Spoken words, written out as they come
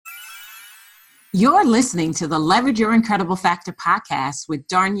You're listening to the Leverage Your Incredible Factor podcast with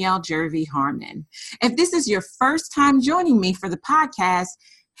Darnyelle Jervey Harmon. If this is your first time joining me for the podcast,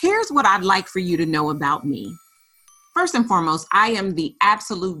 here's what I'd like for you to know about me. First and foremost, I am the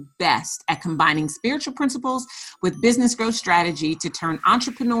absolute best at combining spiritual principles with business growth strategy to turn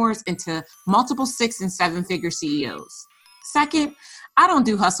entrepreneurs into multiple 6- and 7-figure CEOs. Second, I don't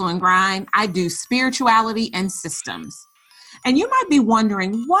do hustle and grind. I do spirituality and systems. And you might be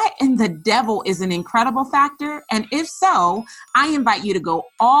wondering, what in the devil is an incredible factor? And if so, I invite you to go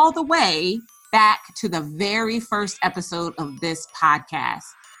all the way back to the very first episode of this podcast.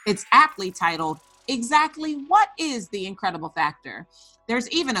 It's aptly titled, Exactly What is the Incredible Factor? There's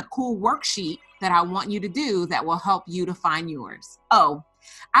even a cool worksheet that I want you to do that will help you to find yours. Oh,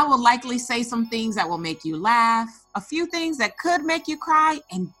 I will likely say some things that will make you laugh, a few things that could make you cry,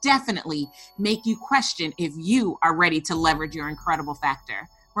 and definitely make you question if you are ready to leverage your incredible factor.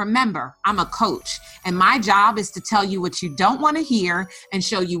 Remember, I'm a coach, and my job is to tell you what you don't want to hear and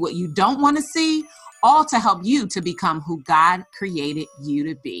show you what you don't want to see, all to help you to become who God created you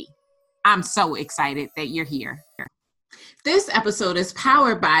to be. I'm so excited that you're here. This episode is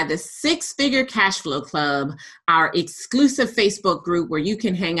powered by the 6-Figure Cash Flow Club, our exclusive Facebook group where you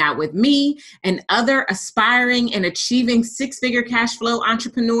can hang out with me and other aspiring and achieving 6-figure cash flow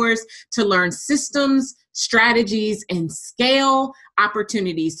entrepreneurs to learn systems, strategies, and scale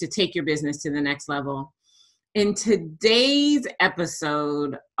opportunities to take your business to the next level. In today's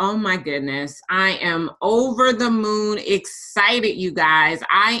episode, oh my goodness, I am over the moon excited, you guys.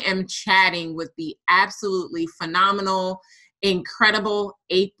 I am chatting with the absolutely phenomenal, incredible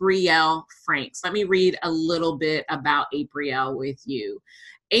April Franks. Let me read a little bit about April with you.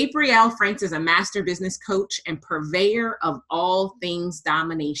 April Franks is a master business coach and purveyor of all things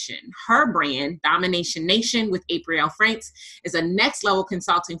domination. Her brand, Domination Nation with April Franks, is a next level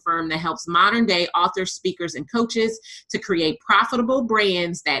consulting firm that helps modern day authors, speakers, and coaches to create profitable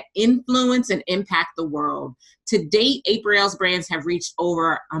brands that influence and impact the world. To date, April's brands have reached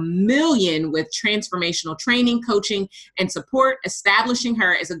over 1 million with transformational training, coaching, and support, establishing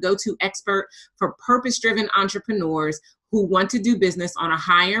her as a go-to expert for purpose-driven entrepreneurs who want to do business on a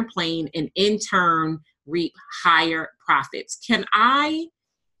higher plane and in turn reap higher profits. Can I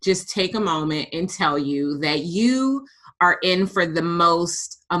just take a moment and tell you that you are in for the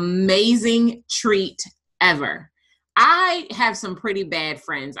most amazing treat ever? I have some pretty bad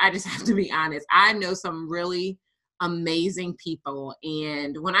friends. I just have to be honest. I know some really amazing people.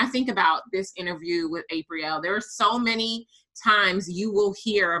 And when I think about this interview with April, there are so many times you will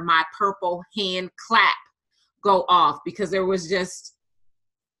hear my purple hand clap go off because there was just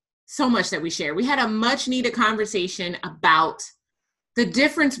so much that we shared. We had a much needed conversation about the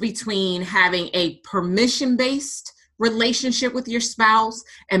difference between having a permission-based relationship with your spouse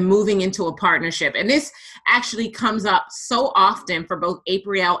and moving into a partnership. And this actually comes up so often for both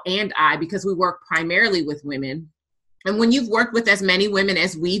April and I because we work primarily with women. And when you've worked with as many women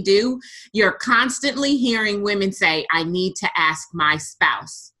as we do, you're constantly hearing women say, I need to ask my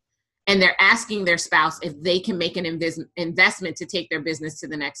spouse. And they're asking their spouse if they can make an investment to take their business to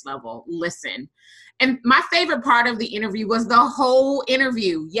the next level. Listen. And my favorite part of the interview was the whole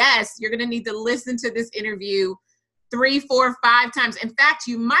interview. Yes, you're going to need to listen to this interview 3, 4, 5 times. In fact,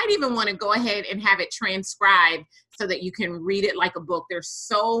 you might even want to go ahead and have it transcribed so that you can read it like a book. There's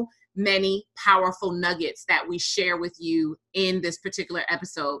so many powerful nuggets that we share with you in this particular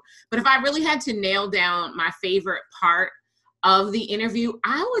episode. But if I really had to nail down my favorite part of the interview,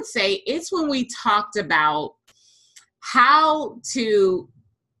 I would say it's when we talked about how to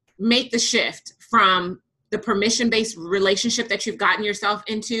make the shift from the permission-based relationship that you've gotten yourself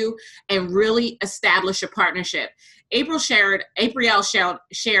into and really establish a partnership. April shared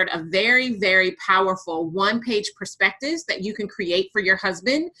a very, very powerful 1-page prospectus that you can create for your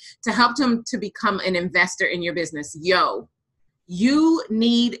husband to help him to become an investor in your business. Yo, you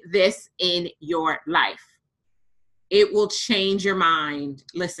need this in your life. It will change your mind.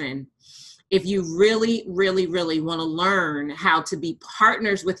 Listen, if you really, really, really want to learn how to be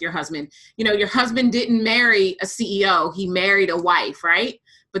partners with your husband, you know, your husband didn't marry a CEO, he married a wife, right?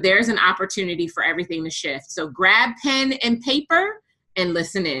 But there's an opportunity for everything to shift. So grab pen and paper and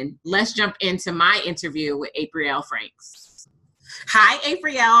listen in. Let's jump into my interview with April Franks. Hi,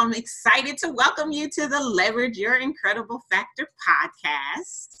 April. I'm excited to welcome you to the Leverage Your Incredible Factor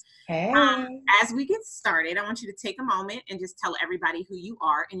podcast. Hey. As we get started, I want you to take a moment and just tell everybody who you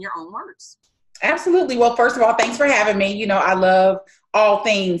are in your own words. Absolutely. Well, first of all, thanks for having me. You know, I love all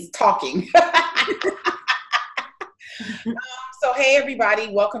things talking. So, hey, everybody.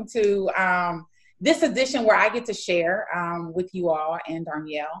 Welcome to this edition where I get to share with you all and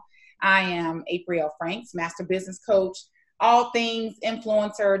Darnyelle. I am April Franks, Master Business Coach, all things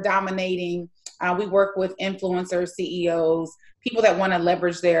influencer dominating. We work with influencers, CEOs, people that want to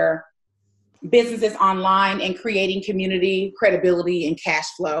leverage their businesses online and creating community, credibility, and cash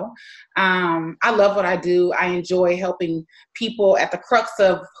flow. I love what I do. I enjoy helping people. At the crux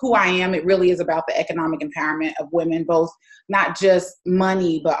of who I am, it really is about the economic empowerment of women, both not just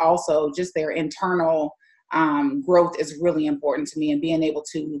money, but also just their internal growth is really important to me, and being able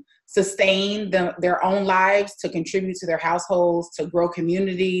to sustain their own lives, to contribute to their households, to grow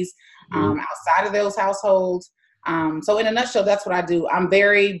communities outside of those households. So in a nutshell, that's what I do. I'm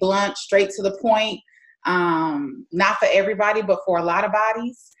very blunt, straight to the point. Not for everybody, but for a lot of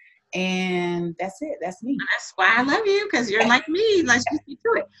bodies. And that's it. That's me. That's why I love you, because you're like me. Let's just get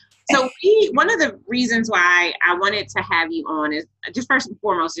to it. So one of the reasons why I wanted to have you on is just first and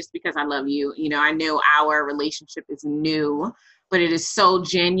foremost, just because I love you. You know, I know our relationship is new, but it is so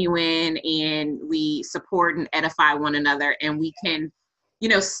genuine, and we support and edify one another, and we can, you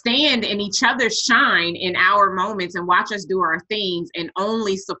know, stand in each other's shine in our moments and watch us do our things and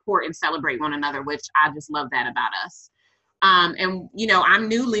only support and celebrate one another, which I just love that about us. And, you know, I'm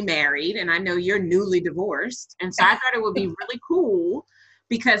newly married, and I know you're newly divorced. And so I thought it would be really cool,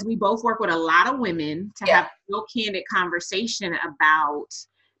 because we both work with a lot of women, to have a real candid conversation about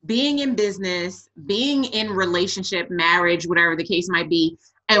being in business, being in relationship, marriage, whatever the case might be,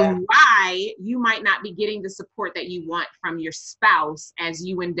 and why you might not be getting the support that you want from your spouse as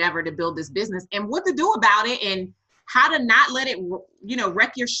you endeavor to build this business, and what to do about it, and how to not let it, you know,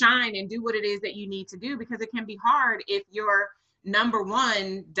 wreck your shine and do what it is that you need to do, because it can be hard if your number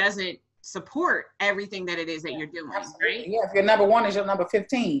one doesn't support everything that it is that you're doing. Absolutely. Right? Yeah, if your number one is your number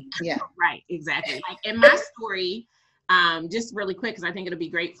 15. Yeah. Right, exactly. Like in my story, just really quick, because I think it'll be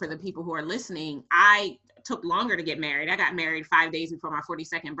great for the people who are listening. I took longer to get married. I got married 5 days before my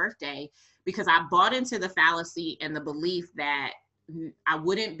 42nd birthday, because I bought into the fallacy and the belief that I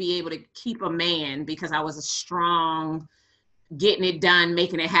wouldn't be able to keep a man because I was a strong, getting it done,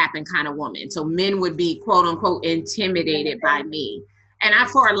 making it happen kind of woman. So men would be, quote unquote, intimidated by me. And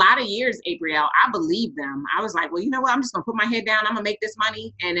for a lot of years, April, I believed them. I was like, well, you know what? I'm just going to put my head down. I'm going to make this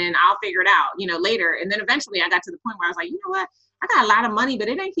money, and then I'll figure it out, you know, later. And then eventually I got to the point where I was like, you know what? I got a lot of money, but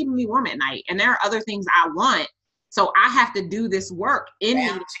it ain't keeping me warm at night. And there are other things I want. So I have to do this work in me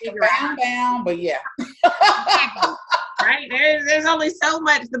to figure out. Down, but yeah. Exactly. Right? There's only so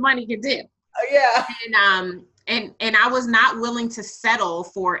much the money can do. Yeah. And I was not willing to settle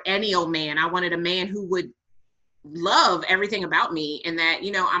for any old man. I wanted a man who would love everything about me, and that,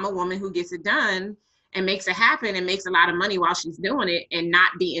 you know, I'm a woman who gets it done and makes it happen and makes a lot of money while she's doing it, and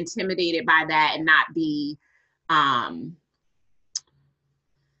not be intimidated by that, and not be sideline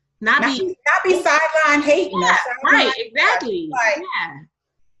hating. Yeah, right, exactly.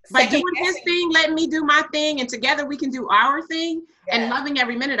 Like doing his thing, letting me do my thing, and together we can do our thing, and loving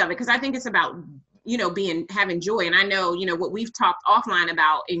every minute of it. Because I think it's about, you know, having joy. And I know, you know, what we've talked offline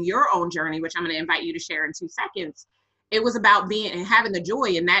about in your own journey, which I'm going to invite you to share in 2 seconds. It was about being and having the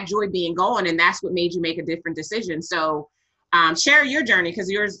joy, and that joy being gone. And that's what made you make a different decision. So share your journey, because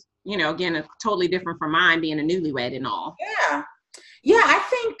yours, you know, again, totally different from mine, being a newlywed and all. Yeah. I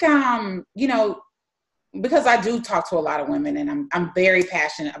think, you know, because I do talk to a lot of women, and I'm very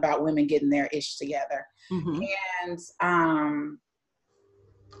passionate about women getting their ish together. Mm-hmm. And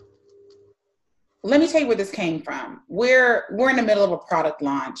let me tell you where this came from. We're in the middle of a product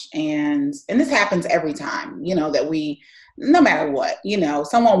launch, and this happens every time, you know, that no matter what, you know,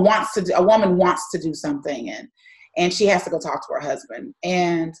 a woman wants to do something, and she has to go talk to her husband.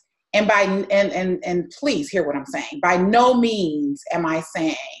 And please hear what I'm saying. By no means am I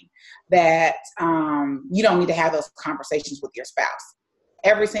saying that you don't need to have those conversations with your spouse.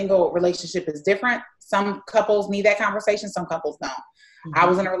 Every single relationship is different. Some couples need that conversation, some couples don't. Mm-hmm. I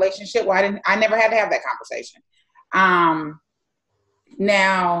was in a relationship where I never had to have that conversation.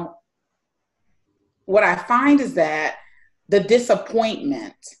 Now, what I find is that the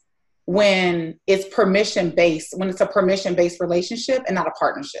disappointment when it's a permission-based relationship and not a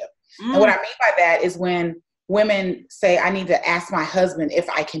partnership. Mm. And what I mean by that is when women say, I need to ask my husband if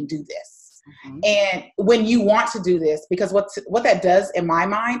I can do this. Mm-hmm. And when you want to do this, because what that does in my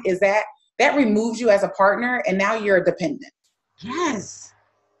mind is that removes you as a partner, and now you're a dependent. Yes.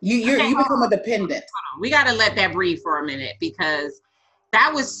 You become a dependent. We got to let that breathe for a minute, because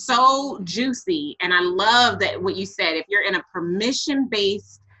that was so juicy. And I love that what you said, if you're in a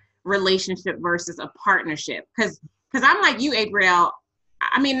permission-based relationship versus a partnership. Because I'm like you, April.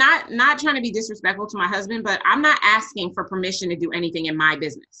 I mean, not trying to be disrespectful to my husband, but I'm not asking for permission to do anything in my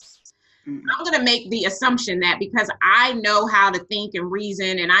business. I'm going to make the assumption that because I know how to think and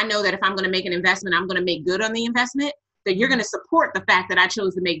reason, and I know that if I'm going to make an investment, I'm going to make good on the investment, that you're going to support the fact that I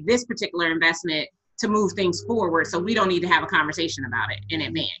chose to make this particular investment to move things forward. So we don't need to have a conversation about it in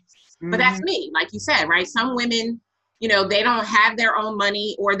advance. But that's me, like you said, right? Some women, you know, they don't have their own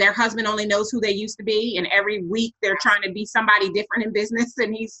money, or their husband only knows who they used to be. And every week they're trying to be somebody different in business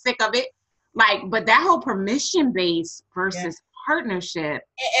and he's sick of it. Like, but that whole permission based versus partnership.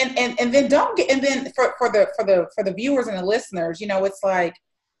 And then for the viewers and the listeners, you know, it's like,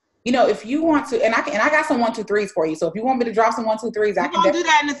 you know, if you want to, and I got some 1, 2, 3s for you. So if you want me to drop some 1, 2, 3s, I can do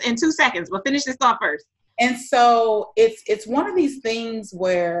that in 2 seconds. But finish this thought first. And so it's one of these things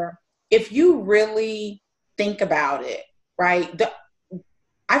where if you really think about it, right?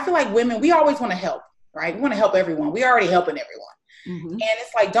 I feel like women, we always want to help, right? We want to help everyone. We're already helping everyone. Mm-hmm. And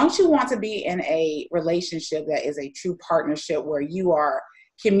it's like, don't you want to be in a relationship that is a true partnership where you are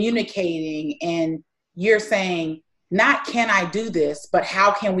communicating and you're saying, not can I do this, but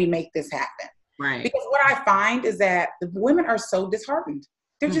how can we make this happen? Right. Because what I find is that the women are so disheartened.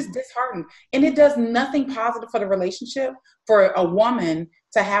 They're just disheartened. And it does nothing positive for the relationship for a woman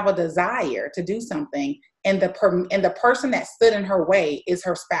to have a desire to do something. And the person that stood in her way is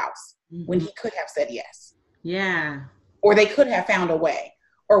her spouse, when he could have said yes. Yeah. Or they could have found a way.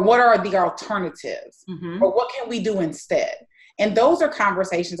 Or what are the alternatives? Or what can we do instead? And those are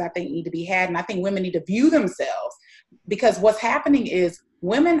conversations I think need to be had. And I think women need to view themselves, because what's happening is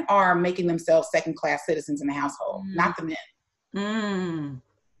women are making themselves second-class citizens in the household, not the men.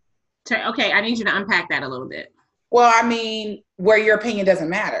 Okay, I need you to unpack that a little bit. Well, I mean, where your opinion doesn't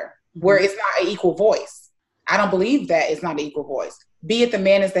matter, where it's not an equal voice. I don't believe that it's not an equal voice. Be it the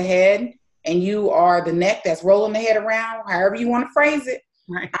man is the head and you are the neck that's rolling the head around, however you want to phrase it.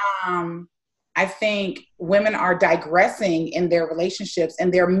 Right. I think women are digressing in their relationships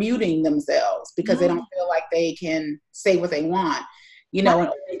and they're muting themselves because they don't feel like they can say what they want. You know, why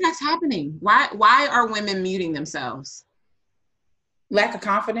do you think that's happening? Why are women muting themselves? Lack of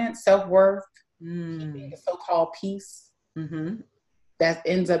confidence, self-worth, keeping the so-called peace that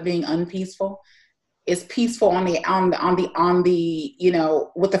ends up being unpeaceful. It's peaceful on the you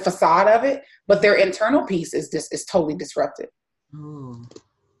know, with the facade of it, but their internal peace is totally disrupted. Ooh.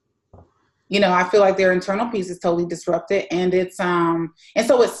 You know, I feel like their internal peace is totally disrupted, and it's and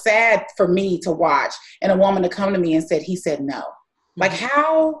so it's sad for me to watch and a woman to come to me and said he said no. Like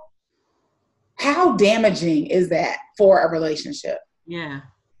how damaging is that for a relationship? Yeah.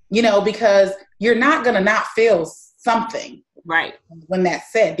 You know, because you're not going to not feel something. Right. When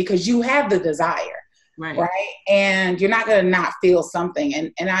that's said, because you have the desire. Right. And you're not going to not feel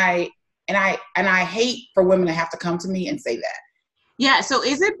something. And I hate for women to have to come to me and say that. Yeah. So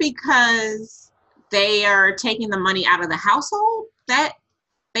is it because they are taking the money out of the household that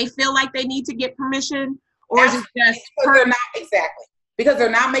they feel like they need to get permission? Or is it just they're not exactly because they're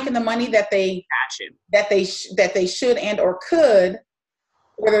not making the money that they should and or could,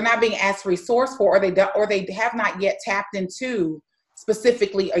 or they're not being asked for resource for, or they have not yet tapped into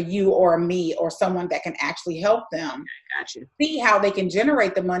specifically a you or a me or someone that can actually help them see how they can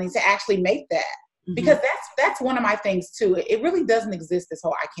generate the money to actually make that. Because that's one of my things too. It really doesn't exist, this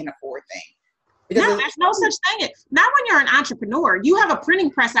whole I can't afford thing. Because no, there's no such thing. Not when you're an entrepreneur. You have a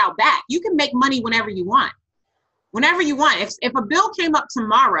printing press out back. You can make money whenever you want. Whenever you want. If a bill came up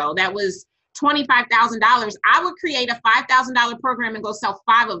tomorrow that was $25,000, I would create a $5,000 program and go sell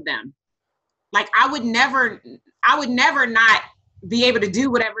 5 of them. Like I would never not be able to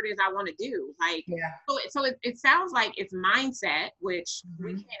do whatever it is I want to do. Like, so it sounds like it's mindset, which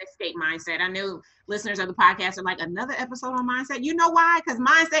we can't escape mindset. I know listeners of the podcast are like, another episode on mindset. You know why? Because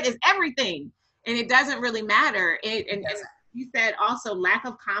mindset is everything, and it doesn't really matter. And you said also lack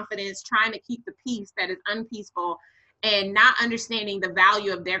of confidence, trying to keep the peace that is unpeaceful, and not understanding the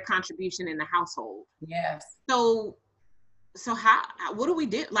value of their contribution in the household. Yes. So what do we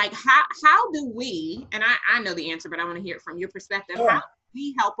do? Like, how do we, and I know the answer, but I want to hear it from your perspective. How do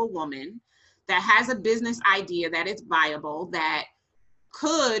we help a woman that has a business idea that is viable, that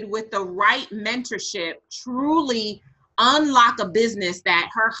could, with the right mentorship, truly unlock a business that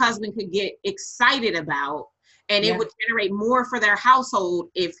her husband could get excited about, and it would generate more for their household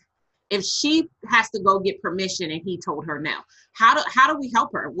if she has to go get permission and he told her no? How do we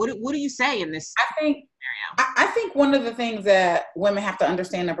help her? What do you say in this scenario? I think one of the things that women have to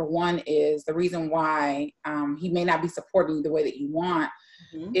understand, number one, is the reason why he may not be supporting you the way that you want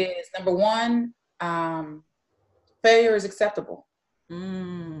is, number one, failure is acceptable.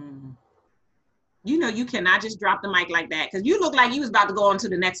 You know, you cannot just drop the mic like that, because you look like you was about to go on to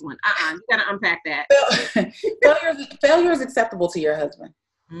the next one. You got to unpack that. Failure is acceptable to your husband.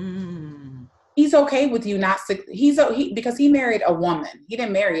 Mm. He's okay with you not, because he married a woman. He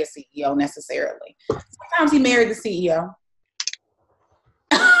didn't marry a CEO necessarily. Sometimes he married the CEO.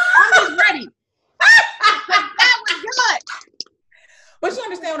 I'm just ready. That was good. But you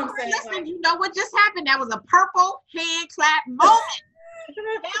understand what I'm saying? Listen, like, you know what just happened? That was a purple hand clap moment.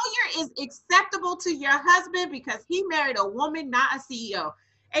 Failure is acceptable to your husband because he married a woman, not a CEO.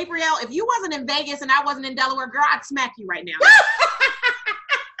 April, if you wasn't in Vegas and I wasn't in Delaware, girl, I'd smack you right now.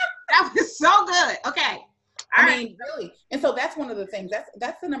 That was so good. Okay. I mean, really. And so that's one of the things.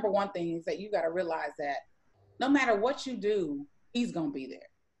 That's the number one thing, is that you got to realize that no matter what you do, he's going to be there.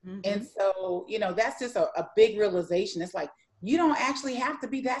 Mm-hmm. And so, that's just a big realization. It's like, you don't actually have to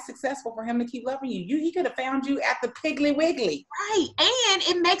be that successful for him to keep loving you. He could have found you at the Piggly Wiggly. Right. And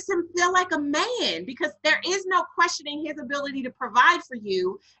it makes him feel like a man, because there is no questioning his ability to provide for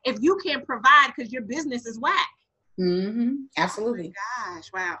you if you can't provide because your business is whack. Mm-hmm. Absolutely. Oh my gosh.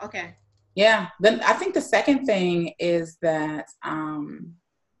 Wow. Okay. Yeah. Then I think the second thing is that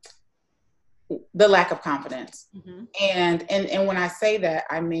the lack of confidence. Mm-hmm. And when I say that,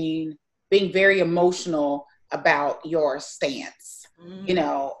 I mean being very emotional about your stance.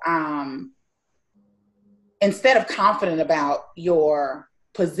 Mm-hmm. Instead of confident about your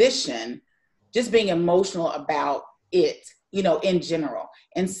position, just being emotional about it, in general,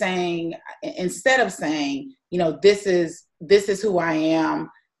 and saying, instead of saying, this is who I am.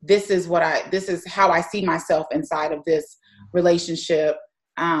 This is how I see myself inside of this relationship.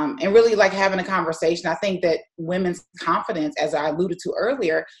 And really like having a conversation. I think that women's confidence, as I alluded to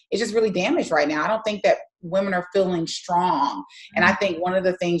earlier, is just really damaged right now. I don't think that women are feeling strong. And I think one of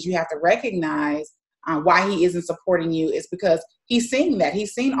the things you have to recognize why he isn't supporting you is because he's seeing that.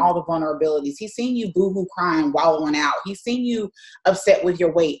 He's seen all the vulnerabilities. He's seen you boohoo crying, wallowing out. He's seen you upset with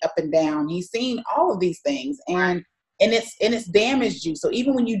your weight up and down. He's seen all of these things, and it's damaged you. So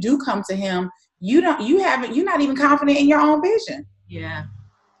even when you do come to him, you're not even confident in your own vision. Yeah.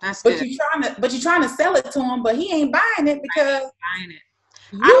 That's but good. You're trying to sell it to him, but he ain't buying it because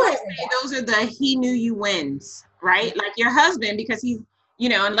I would say those are the he knew you wins, right? Like your husband, because he's,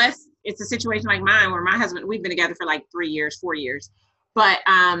 unless it's a situation like mine where my husband, we've been together for like 3 years, 4 years. But,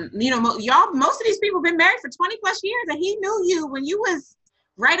 most of these people have been married for 20 plus years, and he knew you when you was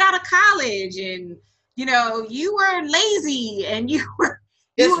right out of college, and, you were lazy and you were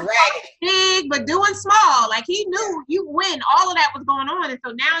big, but doing small. Like he knew you win. All of that was going on. And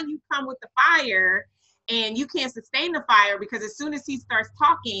so now you come with the fire and you can't sustain the fire, because as soon as he starts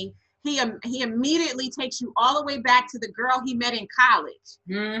talking, he immediately takes you all the way back to the girl he met in college.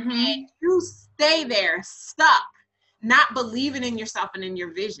 Mm-hmm. And you stay there stuck, not believing in yourself and in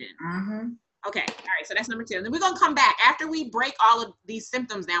your vision. Mm-hmm. Okay. All right. So that's number 2. And then we're going to come back after we break all of these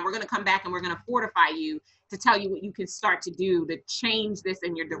symptoms down. We're going to come back and we're going to fortify you to tell you what you can start to do to change this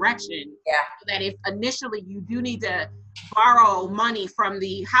in your direction. Yeah. So that if initially you do need to borrow money from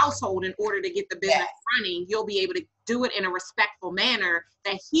the household in order to get the business running, you'll be able to do it in a respectful manner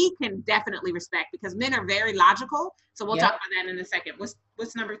that he can definitely respect, because men are very logical. So we'll talk about that in a second.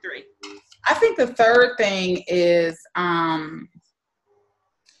 What's number 3? I think the third thing is,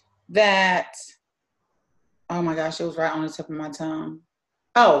 that, oh my gosh, it was right on the tip of my tongue.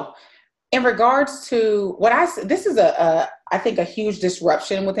 Oh, in regards to this is I think a huge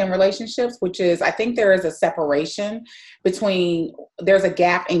disruption within relationships, which is, I think there is a separation between, there's a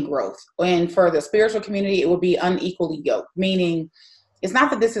gap in growth. And for the spiritual community, it would be unequally yoked, meaning it's not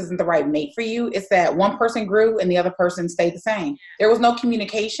that this isn't the right mate for you. It's that one person grew and the other person stayed the same. There was no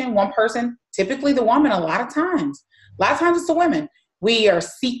communication. One person, typically the woman, a lot of times it's the women. We are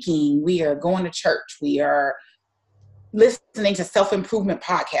seeking, we are going to church, we are listening to self-improvement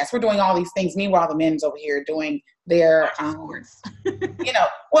podcasts. We're doing all these things. Meanwhile, the men's over here doing their,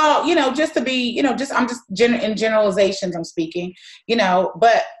 just to be, in generalizations I'm speaking,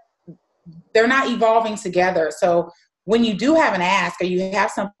 but they're not evolving together. So when you do have an ask or you have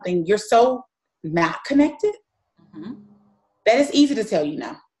something, you're so not connected, that it's easy to tell you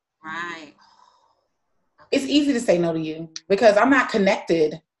no. Right. It's easy to say no to you because I'm not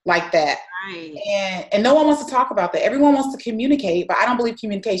connected like that. Right. And no one wants to talk about that. Everyone wants to communicate, but I don't believe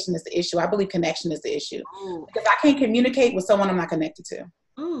communication is the issue. I believe connection is the issue. Ooh. Because I can't communicate with someone I'm not connected to.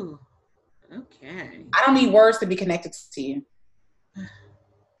 Ooh. Okay. I don't need words to be connected to you.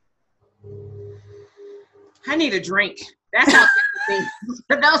 I need a drink. That's how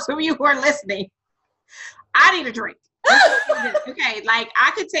for those of you who are listening, I need a drink. Okay, like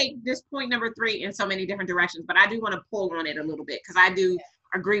I could take this point number 3 in so many different directions, but I do want to pull on it a little bit because I do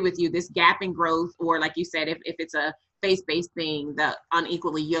agree with you. This gap in growth, or like you said, if it's a faith-based thing, the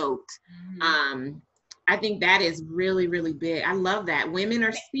unequally yoked. I think that is really, really big. I love that. Women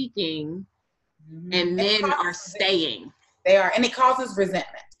are speaking and men are staying. They are. And it causes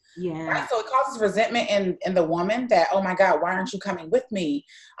resentment. Yeah. Right? So it causes resentment in the woman that, oh my God, why aren't you coming with me?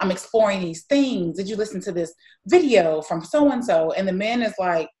 I'm exploring these things. Did you listen to this video from so-and-so? And the man is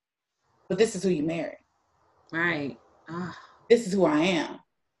like, but this is who you married. Right. This is who I am.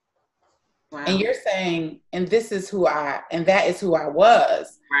 Wow. And you're saying, and this is who and that is who I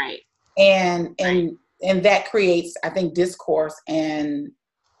was. Right. And that creates, I think, discourse, and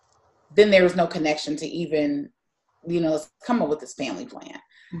then there is no connection to even, let's come up with this family plan.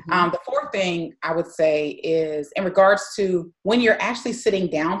 Mm-hmm. The fourth thing I would say is in regards to when you're actually sitting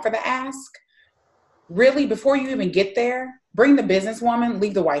down for the ask, really before you even get there, bring the businesswoman,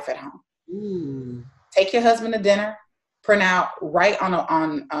 leave the wife at home. Ooh. Take your husband to dinner, print out, write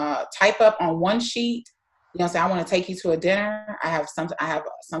type up on one sheet, say, I want to take you to a dinner. I have something I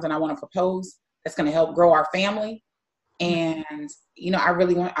want to propose that's going to help grow our family. And, I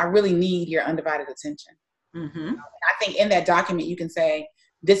really need your undivided attention. Mm-hmm. I think in that document, you can say,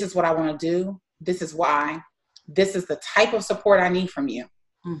 this is what I want to do. This is why. This is the type of support I need from you.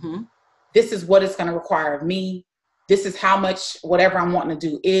 Mm-hmm. This is what it's going to require of me. This is how much whatever I'm wanting to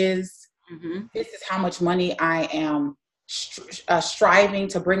do is. Mm-hmm. This is how much money I am striving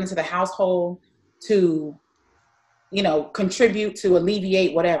to bring into the household to, contribute to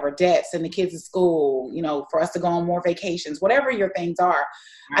alleviate whatever debts in the kids' school, for us to go on more vacations, whatever your things are.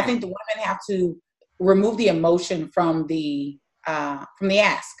 Right. I think the women have to remove the emotion from the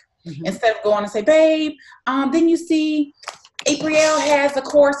ask. Mm-hmm. Instead of going and say, babe, then you see April has a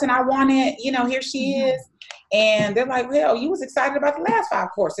course and I want it, here she mm-hmm. is. And they're like, well, you was excited about the last 5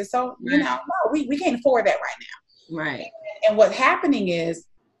 courses. So, right. No, we can't afford that right now. Right. And what's happening is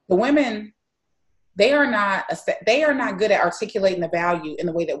the women, they are not good at articulating the value in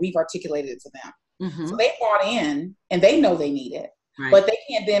the way that we've articulated it to them. Mm-hmm. So they bought in and they know they need it. Right. But they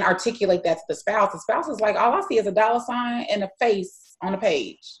can't then articulate that to the spouse. The spouse is like, all I see is a $ and a face on a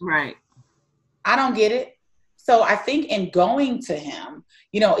page. Right. I don't get it. So I think in going to him,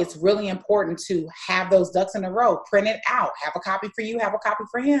 it's really important to have those ducks in a row, print it out, have a copy for you, have a copy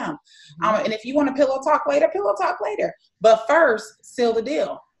for him. Mm-hmm. And if you want to pillow talk later. But first, seal the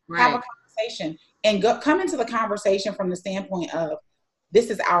deal. Right. Have a conversation and come into the conversation from the standpoint of, this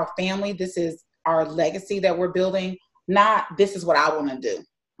is our family. This is our legacy that we're building. Not this is what I want to do.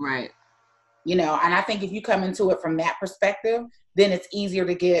 Right. And I think if you come into it from that perspective, then it's easier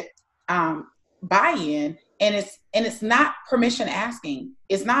to get buy-in, and it's not permission asking.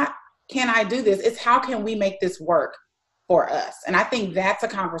 It's not, can I do this? It's how can we make this work for us? And I think that's a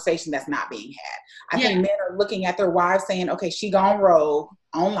conversation that's not being had. I think men are looking at their wives saying, okay, she gone rogue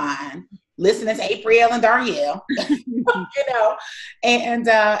online, listening to April and Darnell, and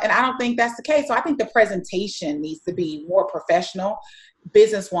I don't think that's the case. So I think the presentation needs to be more professional,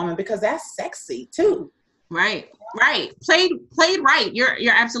 businesswoman, because that's sexy too. Right. Played right.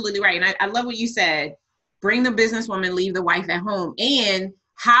 You're absolutely right. And I love what you said. Bring the businesswoman, leave the wife at home. And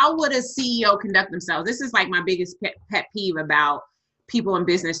how would a CEO conduct themselves? This is like my biggest pet peeve about people in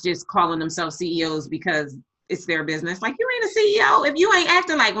business just calling themselves CEOs because it's their business. Like, you ain't a CEO if you ain't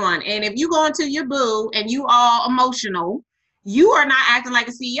acting like one. And if you go into your boo and you all emotional, you are not acting like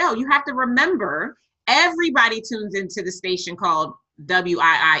a CEO. You have to remember, everybody tunes into the station called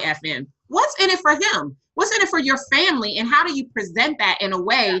WIIFM. What's in it for him? What's in it for your family? And how do you present that in a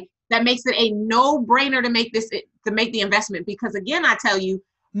way that makes it a no-brainer to make the investment? Because again, I tell you,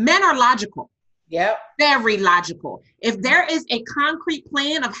 men are logical. Yep. Very logical. If there is a concrete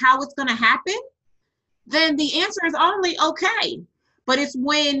plan of how it's going to happen, then the answer is only okay. But it's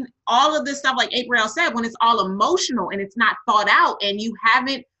when all of this stuff, like April said, when it's all emotional and it's not thought out and you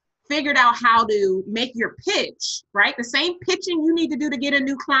haven't figured out how to make your pitch, right? The same pitching you need to do to get a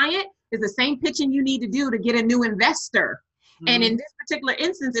new client is the same pitching you need to do to get a new investor. Mm-hmm. And in this particular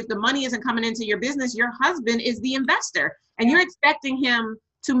instance, if the money isn't coming into your business, your husband is the investor. And you're expecting him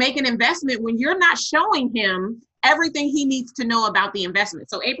to make an investment when you're not showing him everything he needs to know about the investment.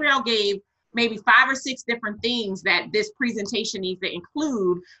 So April gave maybe 5 or 6 different things that this presentation needs to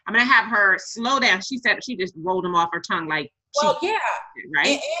include. I'm going to have her slow down. She said she just rolled them off her tongue like,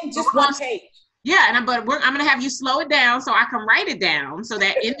 right? And just one page. Yeah, but I'm going to have you slow it down so I can write it down so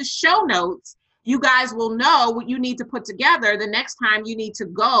that in the show notes, you guys will know what you need to put together the next time you need to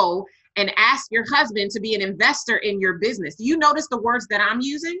go and ask your husband to be an investor in your business. Do you notice the words that I'm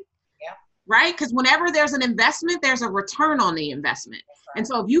using? Yeah. Right? Because whenever there's an investment, there's a return on the investment. Right. And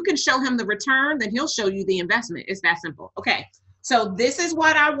so if you can show him the return, then he'll show you the investment. It's that simple. Okay. So this is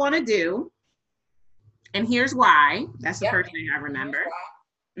what I want to do. And here's why. That's the first thing I remember.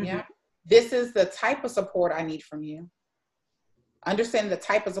 Yeah. this is the type of support I need from you. Understand the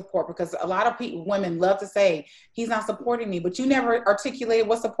type of support, because a lot of women love to say, he's not supporting me, but you never articulated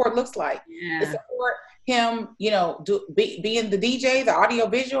what support looks like. Yeah. It's support him, being the DJ, the audio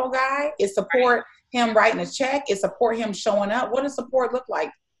visual guy. It's support him writing a check. It's support him showing up. What does support look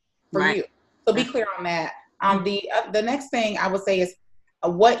like for you? So be clear on that. The next thing I would say is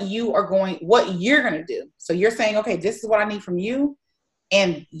what you're going to do. So you're saying, okay, this is what I need from you.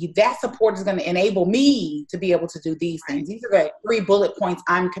 And that support is going to enable me to be able to do these things. These are the 3 bullet points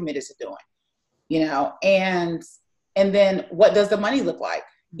I'm committed to doing, and then what does the money look like?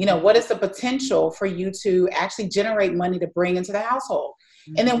 What is the potential for you to actually generate money to bring into the household?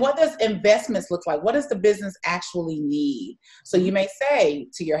 Mm-hmm. And then what does investments look like? What does the business actually need? So you may say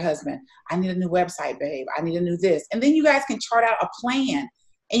to your husband, I need a new website, babe. I need a new this. And then you guys can chart out a plan.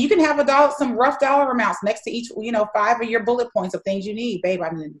 And you can have some rough dollar amounts next to each, 5 of your bullet points of things you need. Babe, I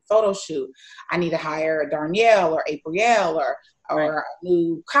need a new photo shoot. I need to hire a Darnielle or April or a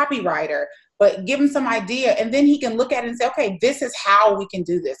new copywriter. But give him some idea. And then he can look at it and say, okay, this is how we can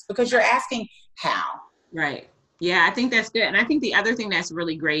do this. Because you're asking how. Right. Yeah, I think that's good. And I think the other thing that's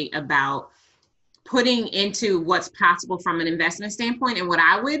really great about putting into what's possible from an investment standpoint, and what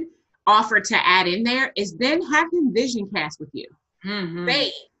I would offer to add in there, is then have him vision cast with you. Mm-hmm.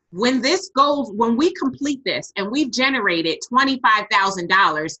 Babe, when we complete this and we've generated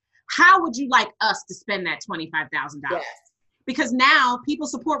 $25,000, how would you like us to spend that $25,000? Yes. Because now people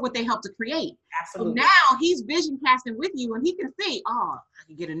support what they help to create. Absolutely. So now he's vision casting with you, and he can see, I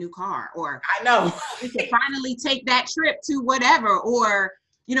can get a new car, or I know we can finally take that trip to whatever, or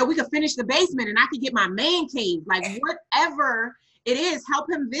we could finish the basement and I could get my man cave, like whatever it is. Help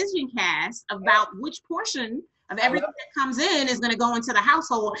him vision cast about which portion of everything that comes in is going to go into the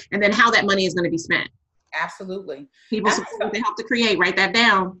household, and then how that money is going to be spent. Absolutely. People support what they help to create. Write that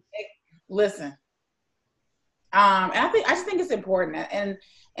down. Listen. And I just think it's important. And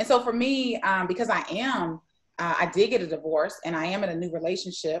so for me, because I did get a divorce and I am in a new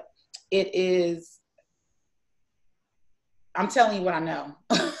relationship, I'm telling you what I know.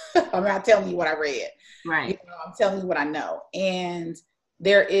 I'm not telling you what I read. Right. I'm telling you what I know. And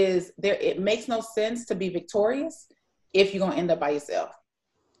it makes no sense to be victorious if you're going to end up by yourself,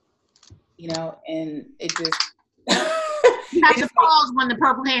 and it just. You have to pause when the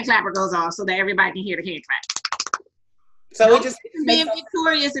purple hand clapper goes off so that everybody can hear the hand clap. So it just being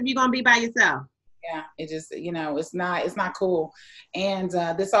victorious if you're going to be by yourself. Yeah. It just, it's not cool. And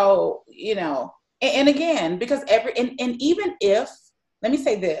this all, and again, because and even if, let me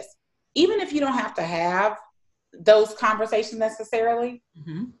say this, even if you don't have to have those conversations necessarily,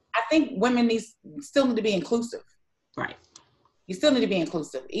 mm-hmm. I think women still need to be inclusive. Right. You still need to be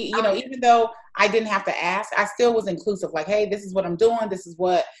inclusive. Even though I didn't have to ask, I still was inclusive. Like, hey, this is what I'm doing. This is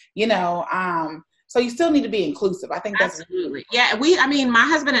what, so you still need to be inclusive. I think that's absolutely. Yeah. My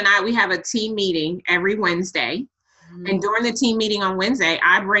husband and I, we have a team meeting every Wednesday. Mm-hmm. And during the team meeting on Wednesday,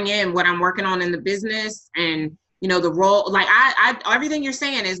 I bring in what I'm working on in the business, and the role, like I everything you're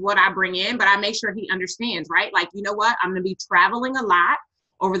saying is what I bring in, but I make sure he understands, right? Like, you know what? I'm going to be traveling a lot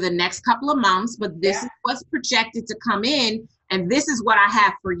over the next couple of months, but this is what's projected to come in. And this is what I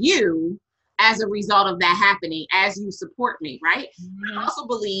have for you as a result of that happening, as you support me, right? Mm-hmm. I also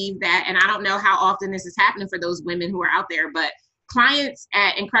believe that, and I don't know how often this is happening for those women who are out there, but clients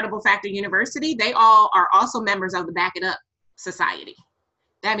at Incredible Factor University, they all are also members of the Back It Up Society.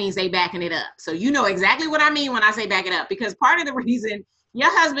 That means they backing it up. So you know exactly what I mean when I say back it up, because part of the reason your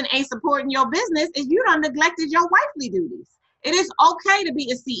husband ain't supporting your business is you done neglected your wifely duties. It is okay to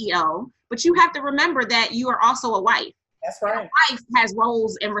be a CEO, but you have to remember that you are also a wife. That's right. A wife has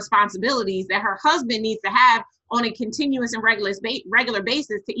roles and responsibilities that her husband needs to have on a continuous and regular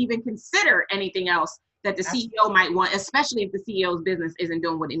basis to even consider anything else that the CEO might want, especially if the CEO's business isn't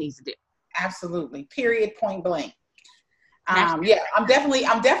doing what it needs to do. Absolutely. Period. Point blank. I'm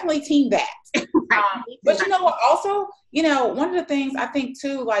definitely team that. But you know what? Also, one of the things I think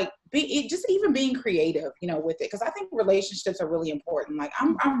too, like just even being creative, with it, because I think relationships are really important. Like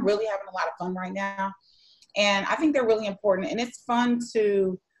I'm really having a lot of fun right now, and I think they're really important. And it's fun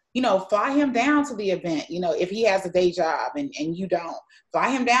to, fly him down to the event. If he has a day job and you don't, fly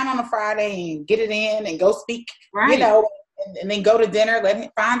him down on a Friday and get it in and go speak. Right. And then go to dinner. Let him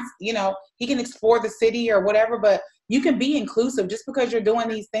find, he can explore the city or whatever, but you can be inclusive. Just because you're doing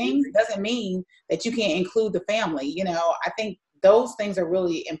these things doesn't mean that you can't include the family. I think those things are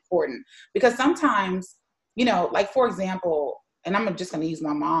really important, because sometimes, like for example, and I'm just going to use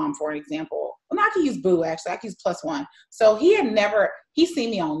my mom for an example. Well, I can use Boo, actually. I can use +1. So he's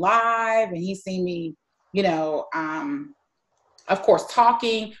seen me on live, and he's seen me, of course,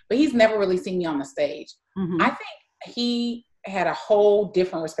 talking, but he's never really seen me on the stage. Mm-hmm. I think he had a whole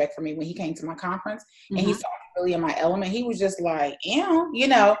different respect for me when he came to my conference, and he saw me really in my element. He was just like, and it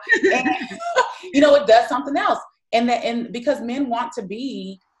does something else. And because men want to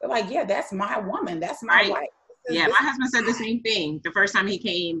be, they're like, yeah, that's my woman. That's my wife. Yeah, my husband said the same thing. The first time he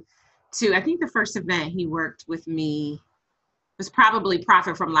came to, I think the first event he worked with me was probably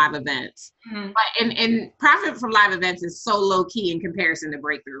Profit from Live Events. Mm-hmm. But and Profit from Live Events is so low key in comparison to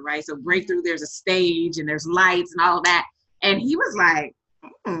Breakthrough, right? So Breakthrough, there's a stage and there's lights and all of that. And he was like,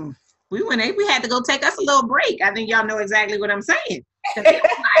 we had to go take us a little break. I think y'all know exactly what I'm saying. He was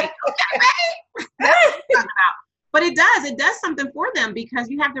like, okay, babe. But it does something for them, because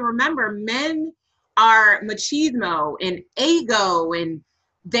you have to remember, men are machismo and ego, and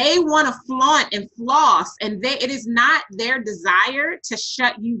they want to flaunt and floss, and it is not their desire to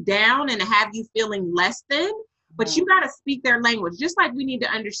shut you down and have you feeling less than, but you got to speak their language. Just like we need to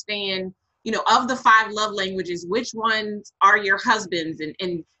understand, of the 5 love languages, which ones are your husband's,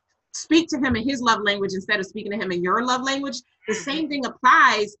 and speak to him in his love language instead of speaking to him in your love language. The same thing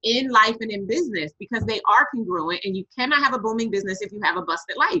applies in life and in business, because they are congruent, and you cannot have a booming business if you have a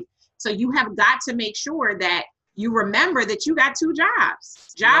busted life. So you have got to make sure that you remember that you got 2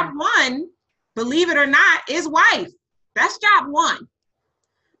 jobs. Job 1, believe it or not, is wife. That's job 1.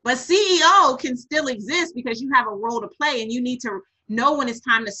 But CEO can still exist because you have a role to play, and you need to know when it's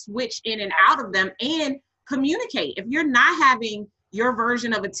time to switch in and out of them and communicate. If you're not having your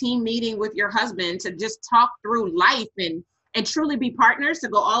version of a team meeting with your husband to just talk through life and truly be partners, to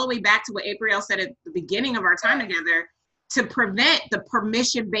go all the way back to what April said at the beginning of our time together, to prevent the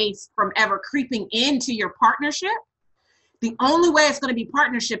permission base from ever creeping into your partnership. The only way it's going to be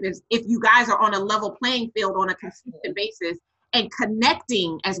partnership is if you guys are on a level playing field on a consistent basis and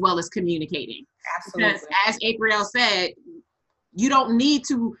connecting as well as communicating. Absolutely. Because as April said, you don't need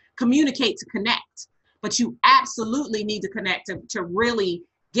to communicate to connect, but you absolutely need to connect to really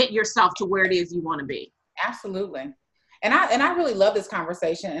get yourself to where it is you want to be. Absolutely. And I really love this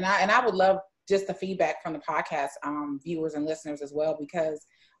conversation, and I would love just the feedback from the podcast viewers and listeners as well, because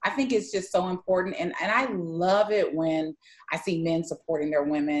I think it's just so important. And I love it when I see men supporting their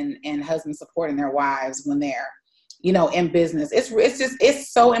women and husbands supporting their wives when they're, in business.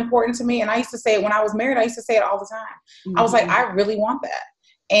 It's so important to me. And I used to say it when I was married. I used to say it all the time. Mm-hmm. I was like, I really want that.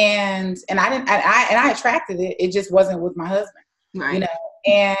 And I attracted it. It just wasn't with my husband, right.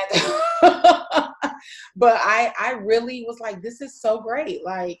 And, but I really was like, this is so great.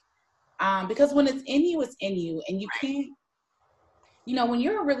 Like, because when it's in you, and you can't, when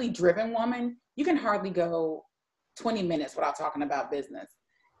you're a really driven woman, you can hardly go 20 minutes without talking about business,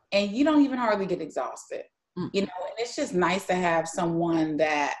 and you don't even hardly get exhausted, and it's just nice to have someone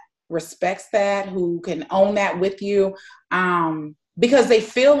that respects that, who can own that with you, because they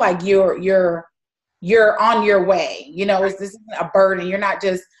feel like you're on your way, this isn't a burden. You're not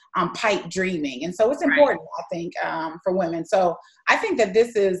just pipe dreaming. And so it's important, I think, for women. So I think that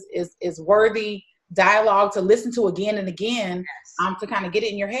this is worthy dialogue to listen to again and again, to kind of get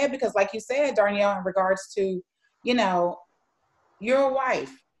it in your head, because like you said, Darnyelle, in regards to, you're a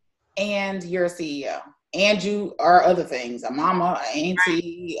wife and you're a CEO, and you are other things, a mama, an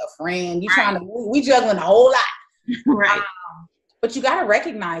auntie, a friend, we juggling a whole lot. Right. But you got to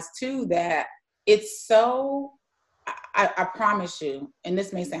recognize too, that it's so, I promise you, and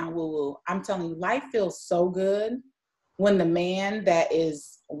this may sound woo-woo, I'm telling you, life feels so good when the man that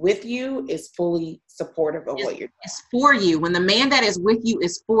is with you is fully supportive of what you're doing. It's for you. When the man that is with you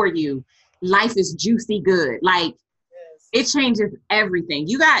is for you, life is juicy good. Like, it changes everything.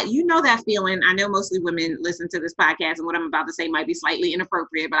 You know that feeling. I know mostly women listen to this podcast, and what I'm about to say might be slightly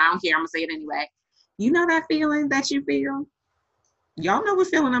inappropriate, but I don't care. I'm going to say it anyway. You know that feeling that you feel? Y'all know what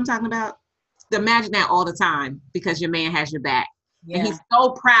feeling I'm talking about? Imagine that all the time, because your man has your back. Yeah. And he's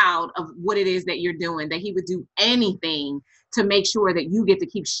so proud of what it is that you're doing, that he would do anything to make sure that you get to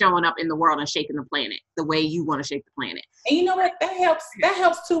keep showing up in the world and shaking the planet the way you want to shake the planet. And you know what? That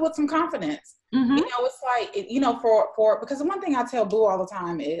helps too with some confidence. Mm-hmm. It's like, for because the one thing I tell Boo all the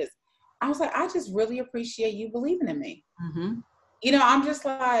time is, I was like, I just really appreciate you believing in me. Mm-hmm. I'm just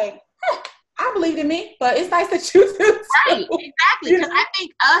like, I believed in me, but it's nice that you do. Right, exactly. Because I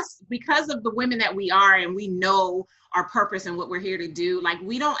think us, because of the women that we are, and we know our purpose and what we're here to do, like,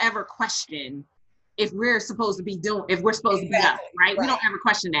 we don't ever question if we're supposed to be to be up, right? We don't ever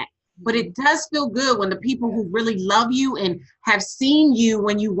question that. But it does feel good when the people who really love you and have seen you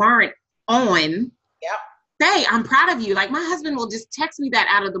when you weren't on, say, I'm proud of you. Like, my husband will just text me that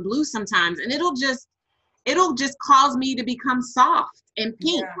out of the blue sometimes, and it'll just cause me to become soft and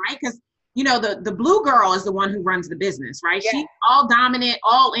pink, right? Because you know, the blue girl is the one who runs the business, right? Yeah. She's all dominant,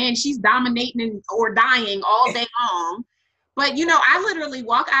 all in. She's dominating or dying all day long. But, you know, I literally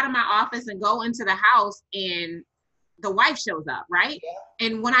walk out of my office and go into the house and the wife shows up, right? Yeah.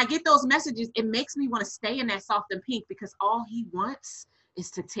 And when I get those messages, it makes me want to stay in that soft and pink because all he wants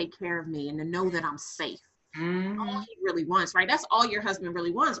is to take care of me and to know that I'm safe. All he really wants, right? That's all your husband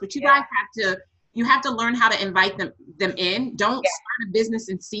really wants. But you guys have to learn how to invite them in. Don't start a business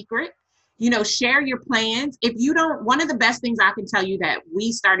in secret. You know, share your plans. If you don't, one of the best things I can tell you that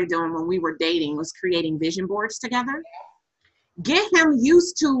we started doing when we were dating was creating vision boards together. Get him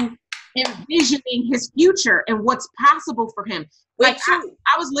used to envisioning his future and what's possible for him. Like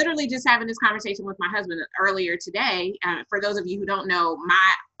I was literally just having this conversation with my husband earlier today. For those of you who don't know,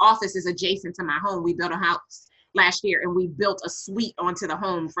 my office is adjacent to my home. We built a house last year and we built a suite onto the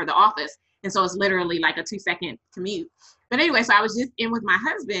home for the office. And so it's literally like a 2-second commute. But anyway, so I was just in with my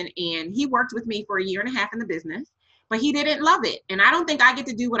husband and he worked with me for 1.5 years in the business, but he didn't love it. And I don't think I get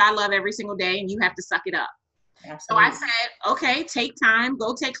to do what I love every single day and you have to suck it up. Absolutely. So I said, okay, take time,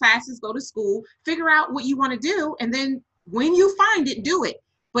 go take classes, go to school, figure out what you want to do. And then when you find it, do it.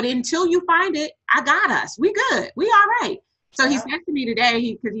 But until you find it, I got us. We good. We all right. So he said to me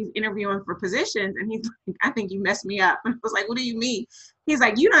today, because he's interviewing for positions, and he's like, I think you messed me up. And I was like, what do you mean? He's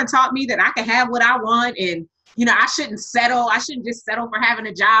like, you done taught me that I can have what I want. And, you know, I shouldn't settle. I shouldn't just settle for having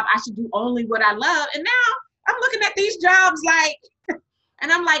a job. I should do only what I love. And now I'm looking at these jobs like,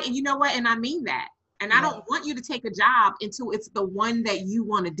 and I'm like, you know what? And I mean that. And I don't want you to take a job until it's the one that you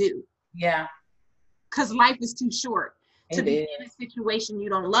want to do. Yeah. Because life is too short to be in a situation you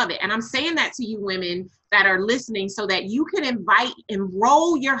don't love it. And I'm saying that to you women that are listening so that you can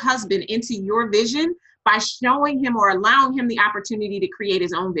enroll your husband into your vision by showing him or allowing him the opportunity to create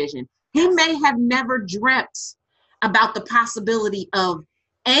his own vision. He may have never dreamt about the possibility of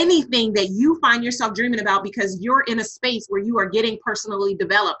anything that you find yourself dreaming about because you're in a space where you are getting personally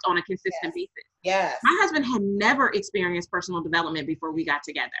developed on a consistent basis. Yes. My husband had never experienced personal development before we got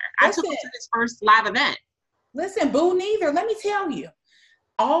together. I took him to his first live event. Listen, boo, neither. Let me tell you,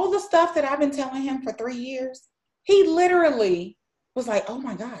 all the stuff that I've been telling him for 3 years, he literally was like, oh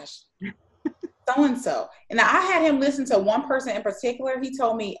my gosh, so-and-so. And I had him listen to one person in particular. He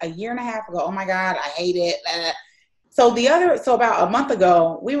told me 1.5 years ago, oh my God, I hate it. So about a month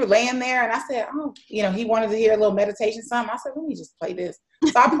ago, we were laying there and I said, oh, you know, he wanted to hear a little meditation, something. I said, let me just play this.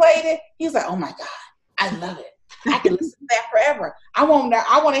 So I played it. He was like, oh my God, I love it. I can listen to that forever. I want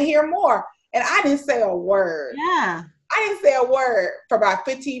to hear more. And I didn't say a word. Yeah. I didn't say a word for about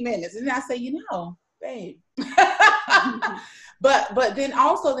 15 minutes. And then I say, you know, babe. But then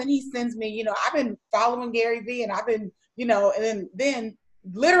he sends me, you know, I've been following Gary Vee and I've been, you know, and then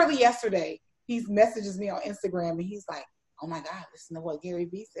literally yesterday, he messages me on Instagram and he's like, oh my God, listen to what Gary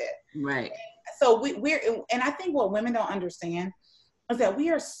Vee said. Right. So and I think what women don't understand is that we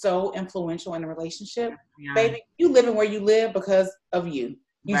are so influential in a relationship. Yeah. Baby, you living where you live because of you.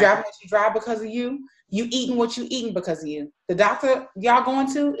 You driving what you drive because of you. You eating what you eating because of you. The doctor y'all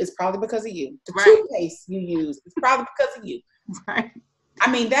going to is probably because of you. The toothpaste you use is probably because of you. Right.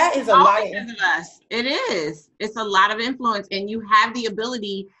 I mean, that is a lot of us. It is. It's a lot of influence, and you have the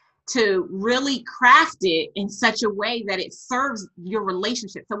ability to really craft it in such a way that it serves your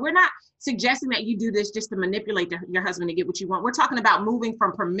relationship. So we're not suggesting that you do this just to manipulate your husband to get what you want. We're talking about moving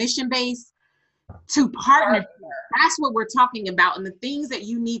from permission-based to partner. That's what we're talking about. And the things that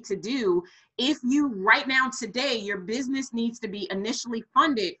you need to do, if you right now today, your business needs to be initially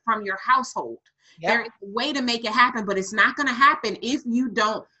funded from your household. Yep. There is a way to make it happen, but it's not going to happen if you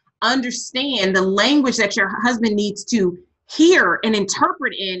don't understand the language that your husband needs to hear and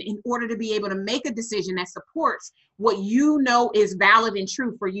interpret in order to be able to make a decision that supports what you know is valid and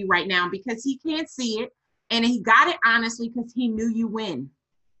true for you right now, because he can't see it. And he got it honestly because he knew you win.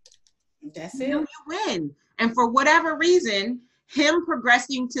 That's it. He knew you win. And for whatever reason, him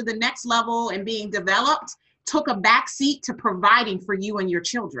progressing to the next level and being developed took a back seat to providing for you and your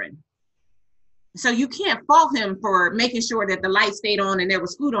children. So you can't fault him for making sure that the light stayed on and there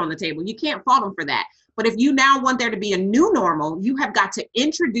was food on the table. You can't fault him for that. But if you now want there to be a new normal, you have got to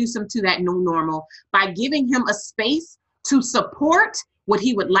introduce him to that new normal by giving him a space to support what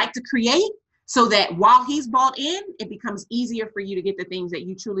he would like to create, so that while he's bought in, it becomes easier for you to get the things that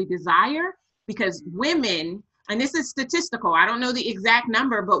you truly desire. Because women, and this is statistical, I don't know the exact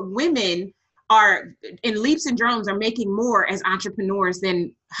number, but women are in leaps and drones are making more as entrepreneurs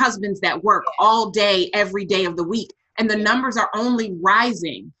than husbands that work all day, every day of the week. And the numbers are only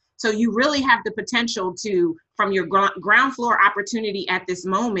rising. So you really have the potential to, from your ground floor opportunity at this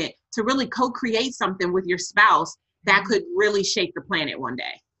moment, to really co-create something with your spouse that could really shake the planet one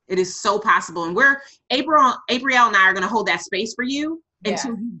day. It is so possible. And April and I are going to hold that space for you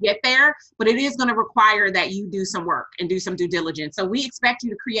until you get there, but it is going to require that you do some work and do some due diligence. So we expect you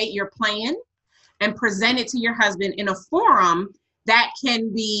to create your plan and present it to your husband in a forum that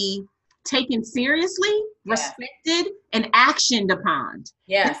can be taken seriously, respected, and actioned upon.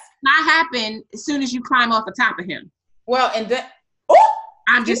 Yes. It's not happen as soon as you climb off the top of him. Well, and then,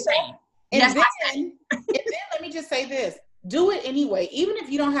 I'm just saying. And then let me just say this. Do it anyway. Even if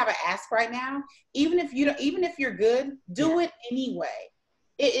you don't have an ask right now, even if you're good, do it anyway.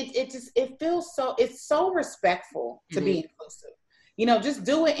 It feels so, it's so respectful to be inclusive. You know, just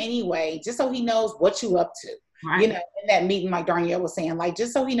do it anyway, just so he knows what you up to. Right. You know, in that meeting, like Darnyelle was saying, like,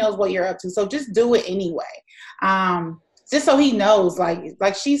 just so he knows what you're up to. So just do it anyway. Just so he knows,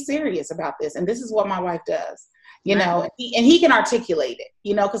 like she's serious about this. And this is what my wife does, you know, and he can articulate it,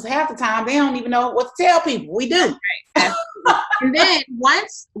 you know, because half the time they don't even know what to tell people. We do. Right. And then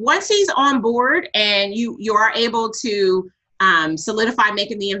once he's on board and you are able to solidify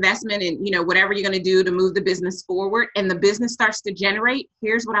making the investment and, you know, whatever you're going to do to move the business forward and the business starts to generate,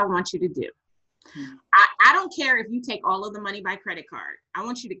 here's what I want you to do. I don't care if you take all of the money by credit card. I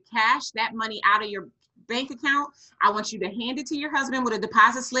want you to cash that money out of your bank account. I want you to hand it to your husband with a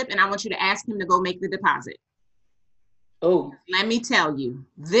deposit slip, and I want you to ask him to go make the deposit. Oh, let me tell you,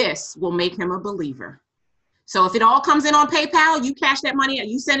 this will make him a believer. So if it all comes in on PayPal, you cash that money,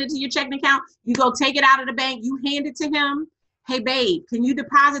 you send it to your checking account, you go take it out of the bank, you hand it to him. Hey, babe, can you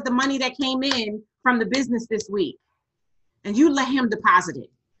deposit the money that came in from the business this week? And you let him deposit it.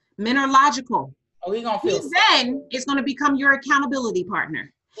 Men are logical. Oh, he gonna feel. Then it's gonna become your accountability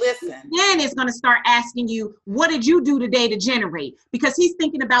partner. Listen. Then it's gonna start asking you, what did you do today to generate? Because he's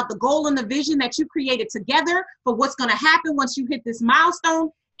thinking about the goal and the vision that you created together for what's gonna happen once you hit this milestone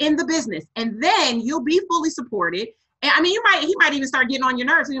in the business. And then you'll be fully supported. And I mean, he might even start getting on your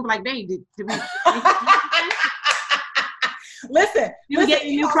nerves and you'll be like, babe, did we Listen, you get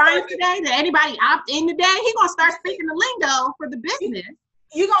your new clients today? Did anybody opt in today? He's gonna start speaking the lingo for the business.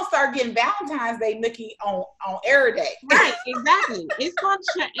 You're going to start getting Valentine's Day Nookie on Air Day. Right, exactly. It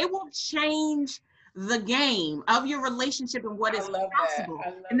will change the game of your relationship and what is possible.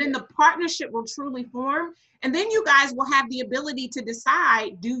 And then the partnership will truly form. And then you guys will have the ability to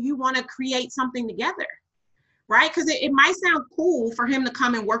decide, do you want to create something together? Right? Because it might sound cool for him to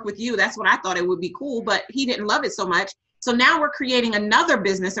come and work with you. That's what I thought it would be cool, but he didn't love it so much. So now we're creating another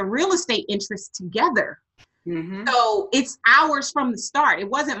business, a real estate interest together. Mm-hmm. So it's ours from the start. It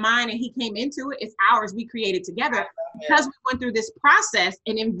wasn't mine and he came into it. It's ours. We created together because we went through this process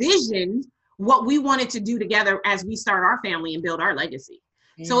and envisioned what we wanted to do together as we start our family and build our legacy.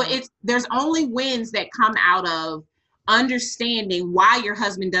 Mm-hmm. So there's only wins that come out of understanding why your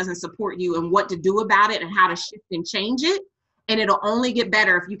husband doesn't support you and what to do about it and how to shift and change it. And it'll only get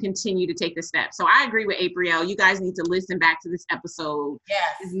better if you continue to take the steps. So I agree with April. You guys need to listen back to this episode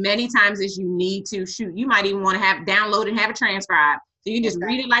as many times as you need to. Shoot, you might even want to have download and have it transcribed. So you just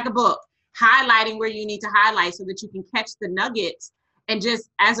read it like a book, highlighting where you need to highlight so that you can catch the nuggets. And just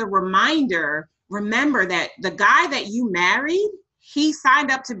as a reminder, remember that the guy that you married, he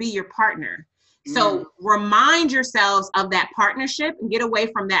signed up to be your partner. So remind yourselves of that partnership and get away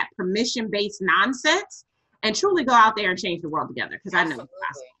from that permission-based nonsense. And truly go out there and change the world together, because I know it's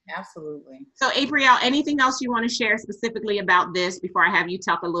possible. Absolutely. So, April, anything else you want to share specifically about this before I have you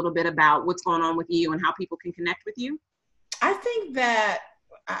talk a little bit about what's going on with you and how people can connect with you? I think that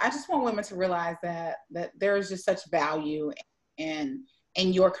I just want women to realize that there is just such value in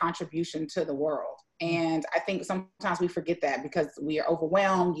your contribution to the world. And I think sometimes we forget that because we are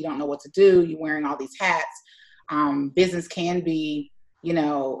overwhelmed. You don't know what to do. You're wearing all these hats. Business can be, you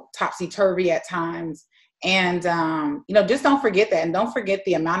know, topsy-turvy at times. And, you know, just don't forget that. And don't forget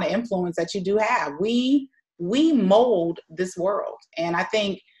the amount of influence that you do have. We mold this world. And I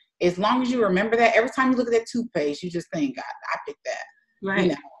think as long as you remember that, every time you look at that toothpaste, you just think, I picked that. Right.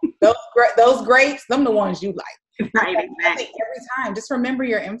 You know, those grapes, them the ones you like. Right. Exactly. I think every time, just remember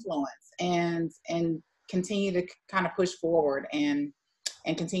your influence and continue to kind of push forward and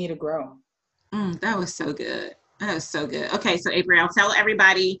continue to grow. That was so good. That was so good. Okay. So April, tell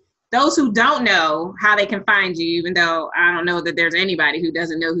everybody, those who don't know, how they can find you, even though I don't know that there's anybody who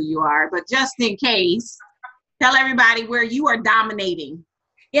doesn't know who you are, but just in case, tell everybody where you are dominating.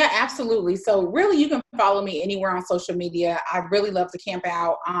 Yeah, absolutely. So really, you can follow me anywhere on social media. I really love to camp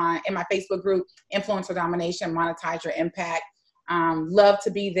out in my Facebook group, Influencer Domination, Monetize Your Impact. Love to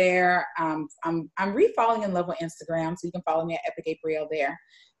be there. I'm re-falling in love with Instagram, so you can follow me at Epic April there.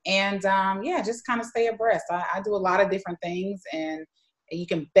 And just kind of stay abreast. I do a lot of different things, and you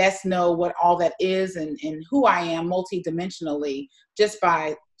can best know what all that is and who I am multidimensionally just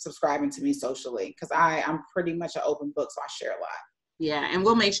by subscribing to me socially, because I'm pretty much an open book, so I share a lot. Yeah, and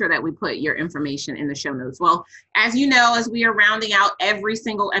we'll make sure that we put your information in the show notes. Well, as you know, as we are rounding out every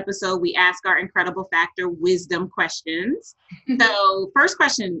single episode, we ask our Incredible Factor wisdom questions. So first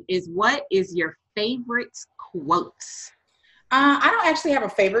question is, what is your favorite quote? I don't actually have a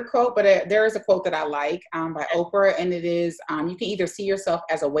favorite quote, but there is a quote that I like by Oprah, and it is, you can either see yourself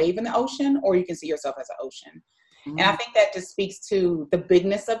as a wave in the ocean or you can see yourself as an ocean. Mm-hmm. And I think that just speaks to the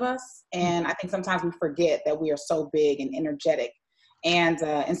bigness of us. And I think sometimes we forget that we are so big and energetic. And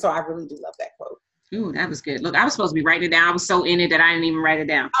so I really do love that quote. Ooh, that was good. Look, I was supposed to be writing it down. I was so in it that I didn't even write it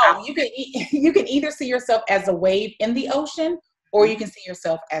down. Oh, you can either see yourself as a wave in the ocean or you can see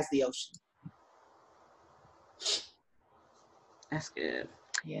yourself as the ocean. That's good.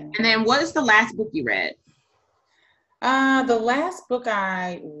 Yeah. And then what is the last book you read? The last book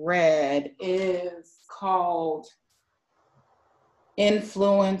I read is called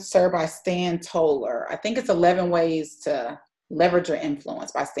Influencer by Stan Toller. I think it's 11 Ways to Leverage Your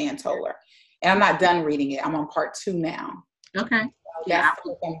Influence by Stan Toller. And I'm not done reading it. I'm on part 2 now. Okay.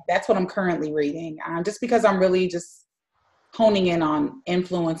 So that's what I'm currently reading. Just because I'm really just honing in on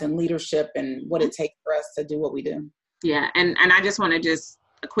influence and leadership and what it takes for us to do what we do. Yeah. And I just want to just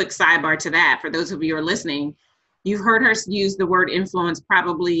a quick sidebar to that. For those of you who are listening, you've heard her use the word influence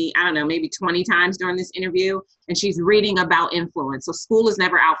probably, I don't know, maybe 20 times during this interview. And she's reading about influence. So school is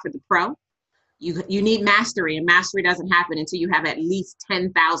never out for the pro. You need mastery, and mastery doesn't happen until you have at least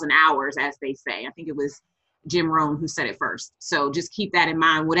 10,000 hours, as they say. I think it was Jim Rohn who said it first. So just keep that in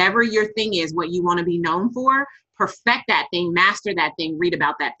mind. Whatever your thing is, what you want to be known for, perfect that thing, master that thing, read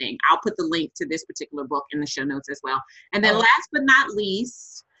about that thing. I'll put the link to this particular book in the show notes as well. And then last but not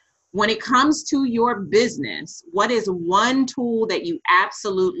least, when it comes to your business, what is one tool that you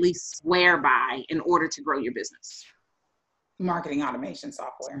absolutely swear by in order to grow your business? Marketing automation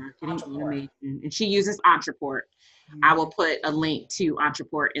software. Automation. And she uses Entreport. Mm-hmm. I will put a link to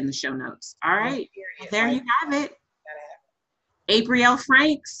Entreport in the show notes. All right. There you have it. April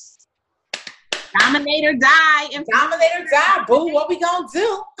Franks. Dominate or die. Dominate or die. Boo, what we gonna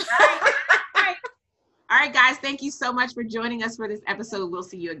do? All right, guys. Thank you so much for joining us for this episode. We'll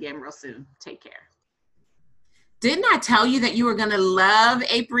see you again real soon. Take care. Didn't I tell you that you were going to love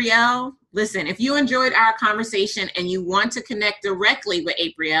April? Listen, if you enjoyed our conversation and you want to connect directly with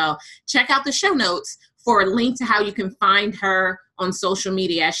April, check out the show notes for a link to how you can find her on social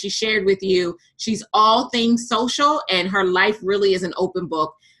media. As she shared with you, she's all things social and her life really is an open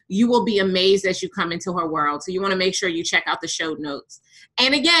book. You will be amazed as you come into her world. So you want to make sure you check out the show notes.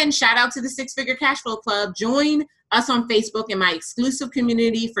 And again, shout out to the Six Figure Cash Flow Club. Join us on Facebook in my exclusive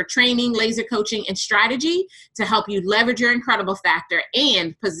community for training, laser coaching, and strategy to help you leverage your incredible factor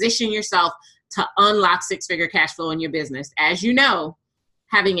and position yourself to unlock six-figure cash flow in your business. As you know,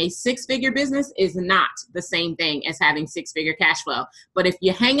 having a six-figure business is not the same thing as having six-figure cash flow. But if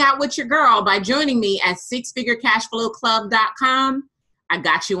you hang out with your girl by joining me at sixfigurecashflowclub.com, I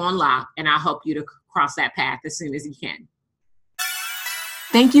got you on lock, and I'll help you to cross that path as soon as you can.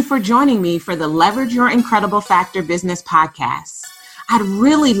 Thank you for joining me for the Leverage Your Incredible Factor Business Podcast. I'd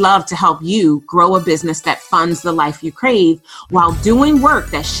really love to help you grow a business that funds the life you crave while doing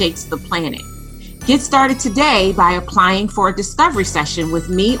work that shakes the planet. Get started today by applying for a discovery session with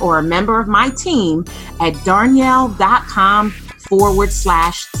me or a member of my team at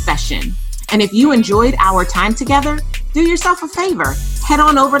darnyelle.com/session. And if you enjoyed our time together, do yourself a favor. Head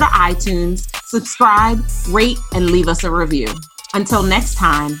on over to iTunes, subscribe, rate, and leave us a review. Until next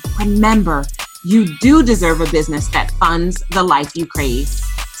time, remember, you do deserve a business that funds the life you crave.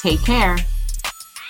 Take care.